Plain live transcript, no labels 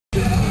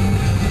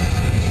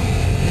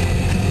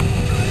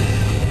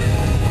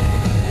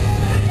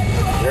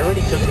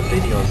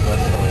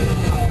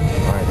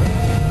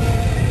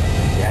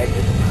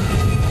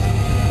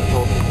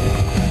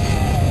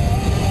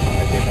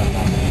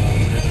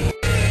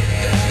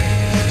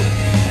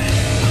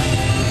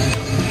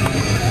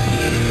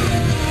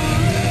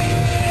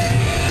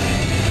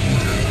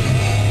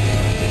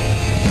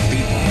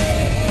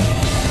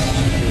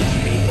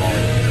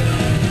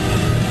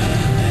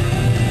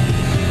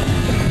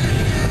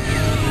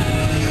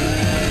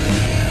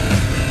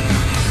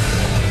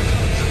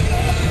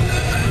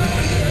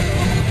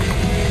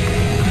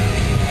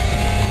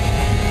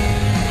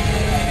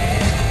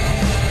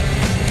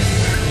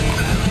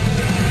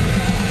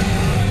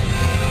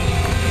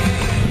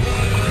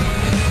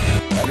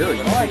Really?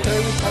 No, I tell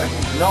you what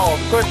parking. No, of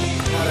course.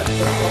 Put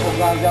a couple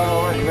guys down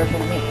already, right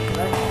from me.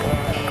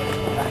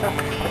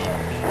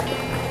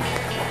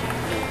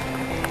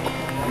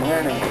 I'm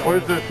here now.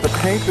 Where's the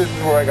pink? This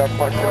is where I got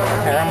fucked up.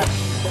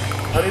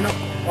 How do you know?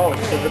 Oh,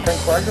 is the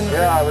pink parking?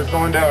 Yeah, I was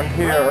going down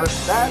here.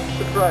 That's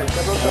the price.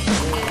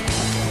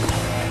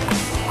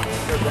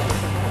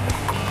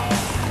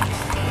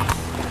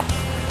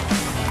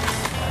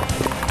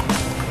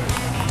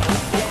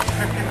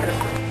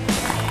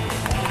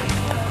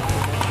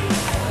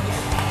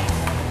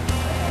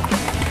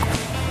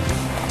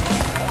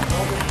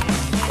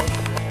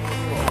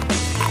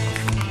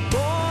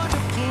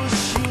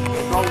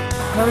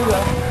 There we go.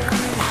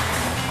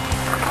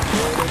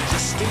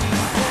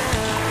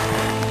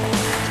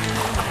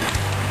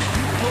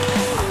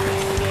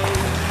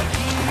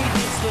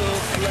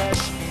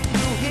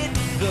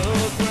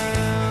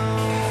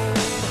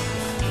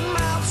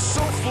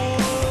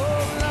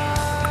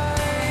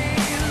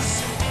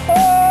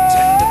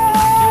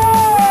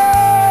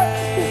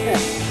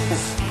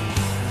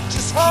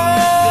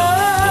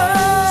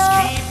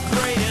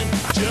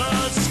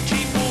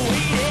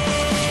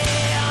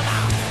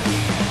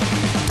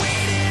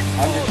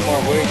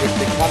 I'm worried if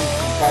they come and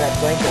try to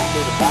flank us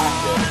through the back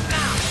there.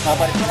 No,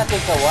 but it's gonna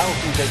take a while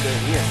since they get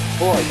here.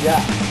 Oh, yeah.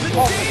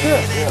 Oh, for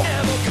sure. Yeah.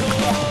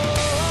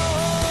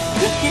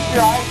 Just keep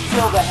your eyes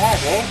peeled ahead,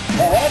 eh?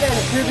 Ahead and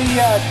to the...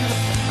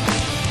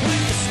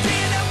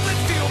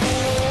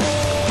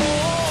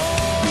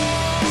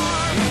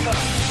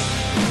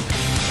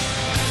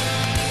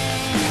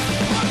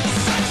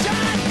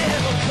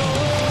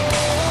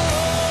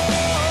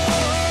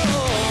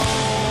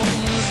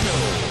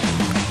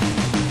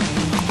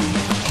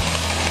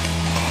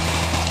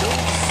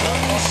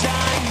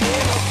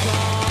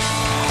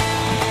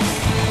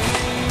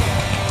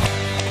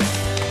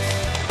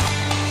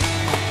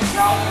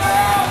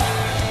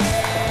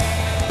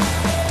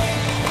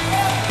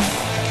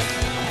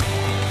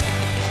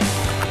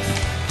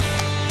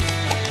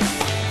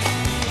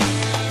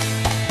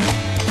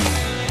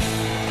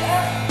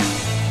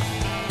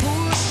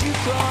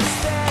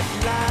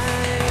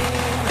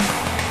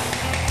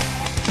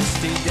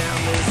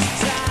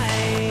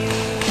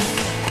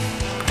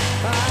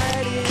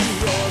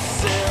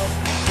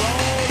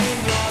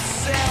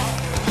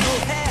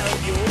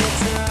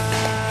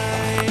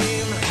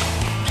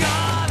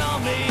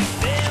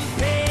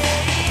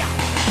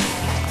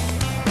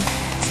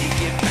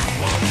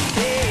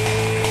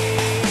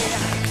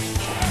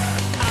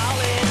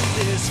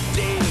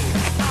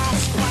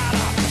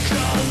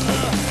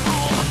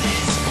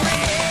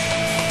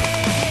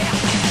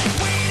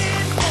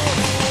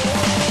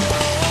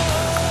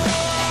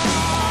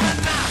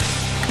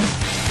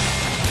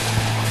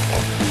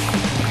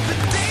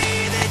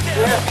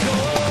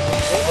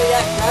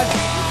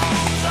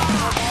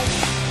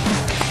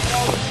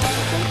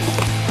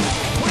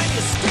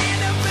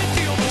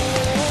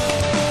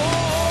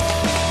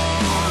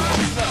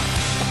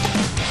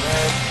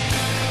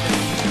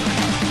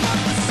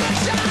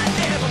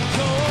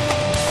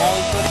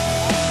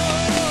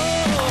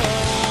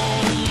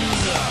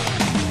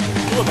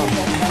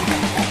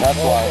 That's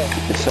why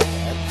it's so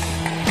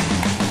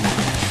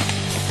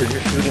because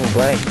you're shooting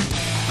blank.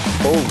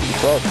 Holy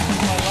fuck.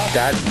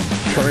 That's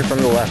coming from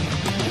the left.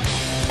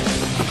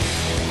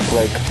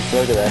 Like,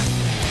 look at that.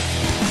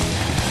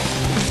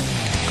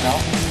 No?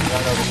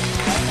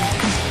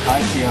 I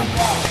see him.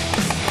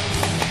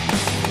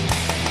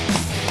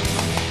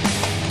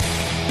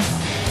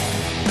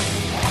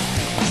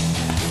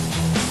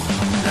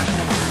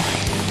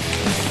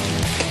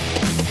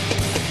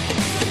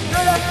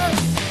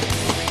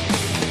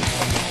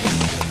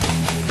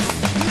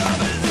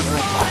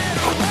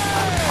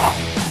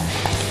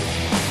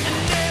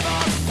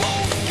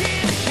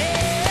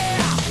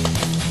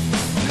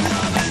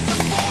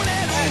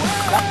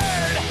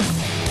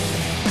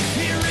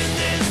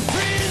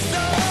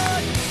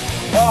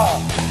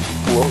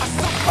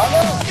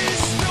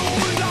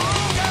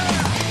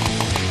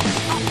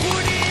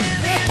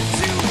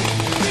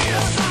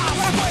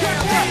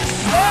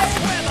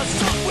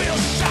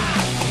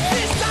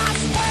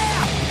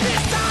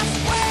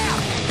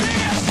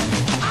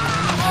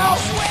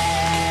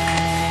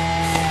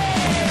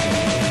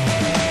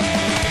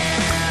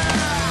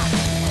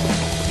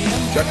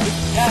 Check it.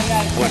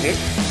 Yeah. One hit.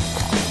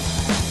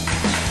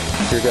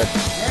 You're good.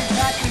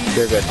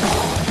 You're good.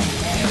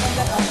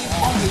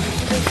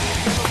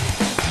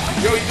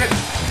 Yo, he said,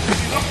 if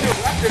you look to the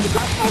left, there's a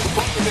glass house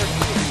above there.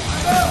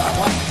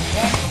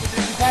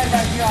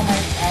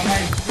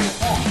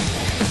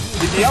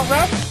 Did he out,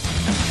 Rap?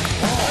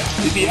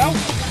 Did he out?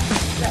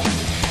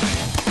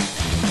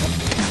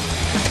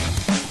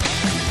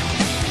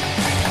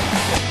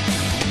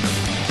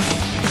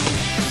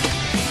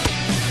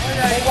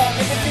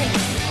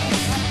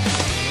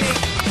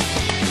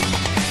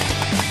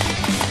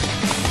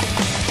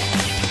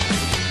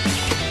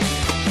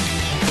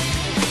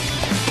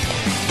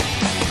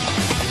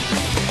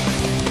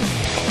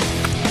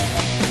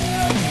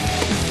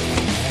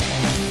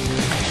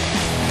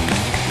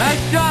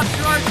 Nice job,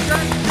 George.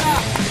 Nice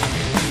job.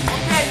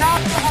 Okay, now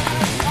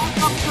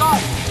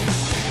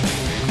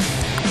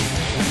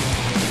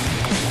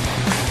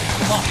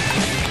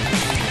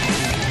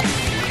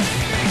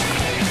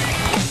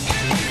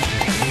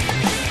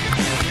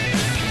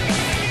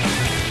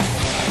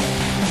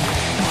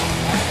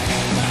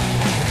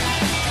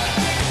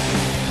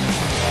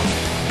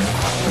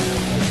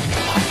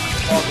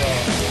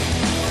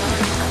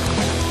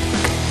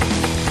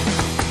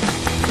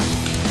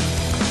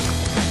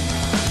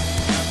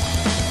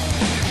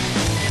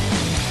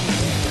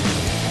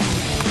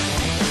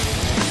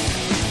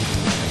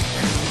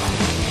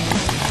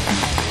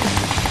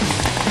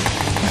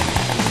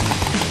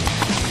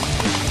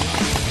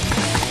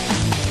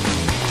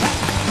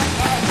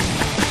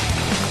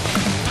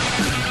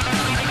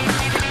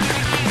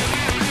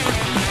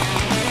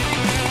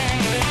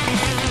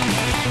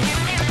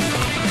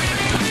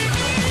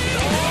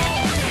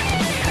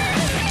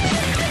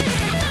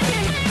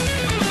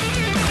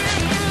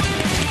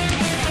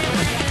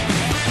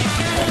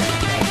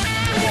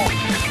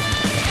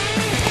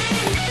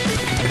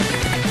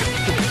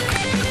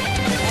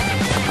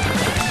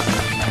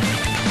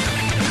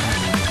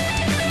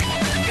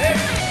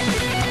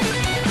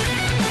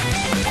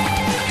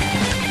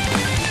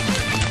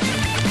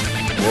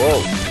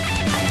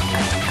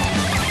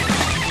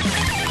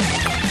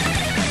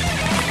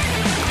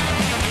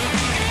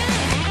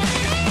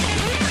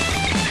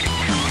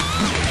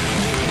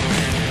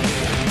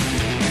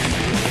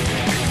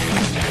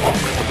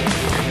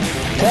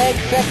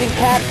second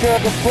capture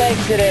of the flag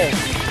today.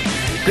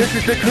 This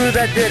is the crew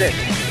that did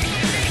it.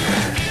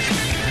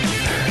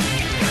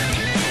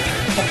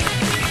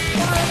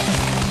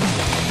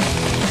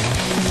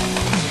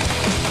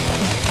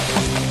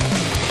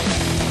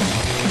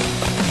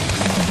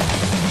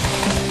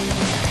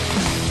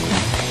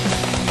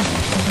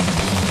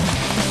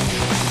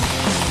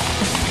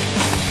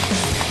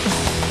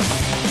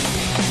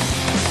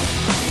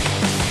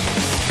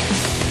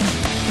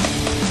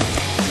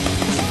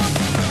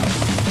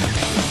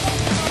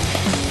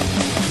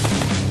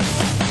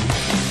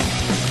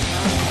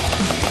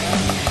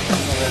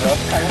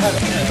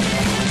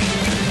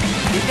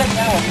 You can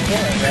now,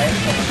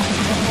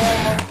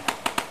 right?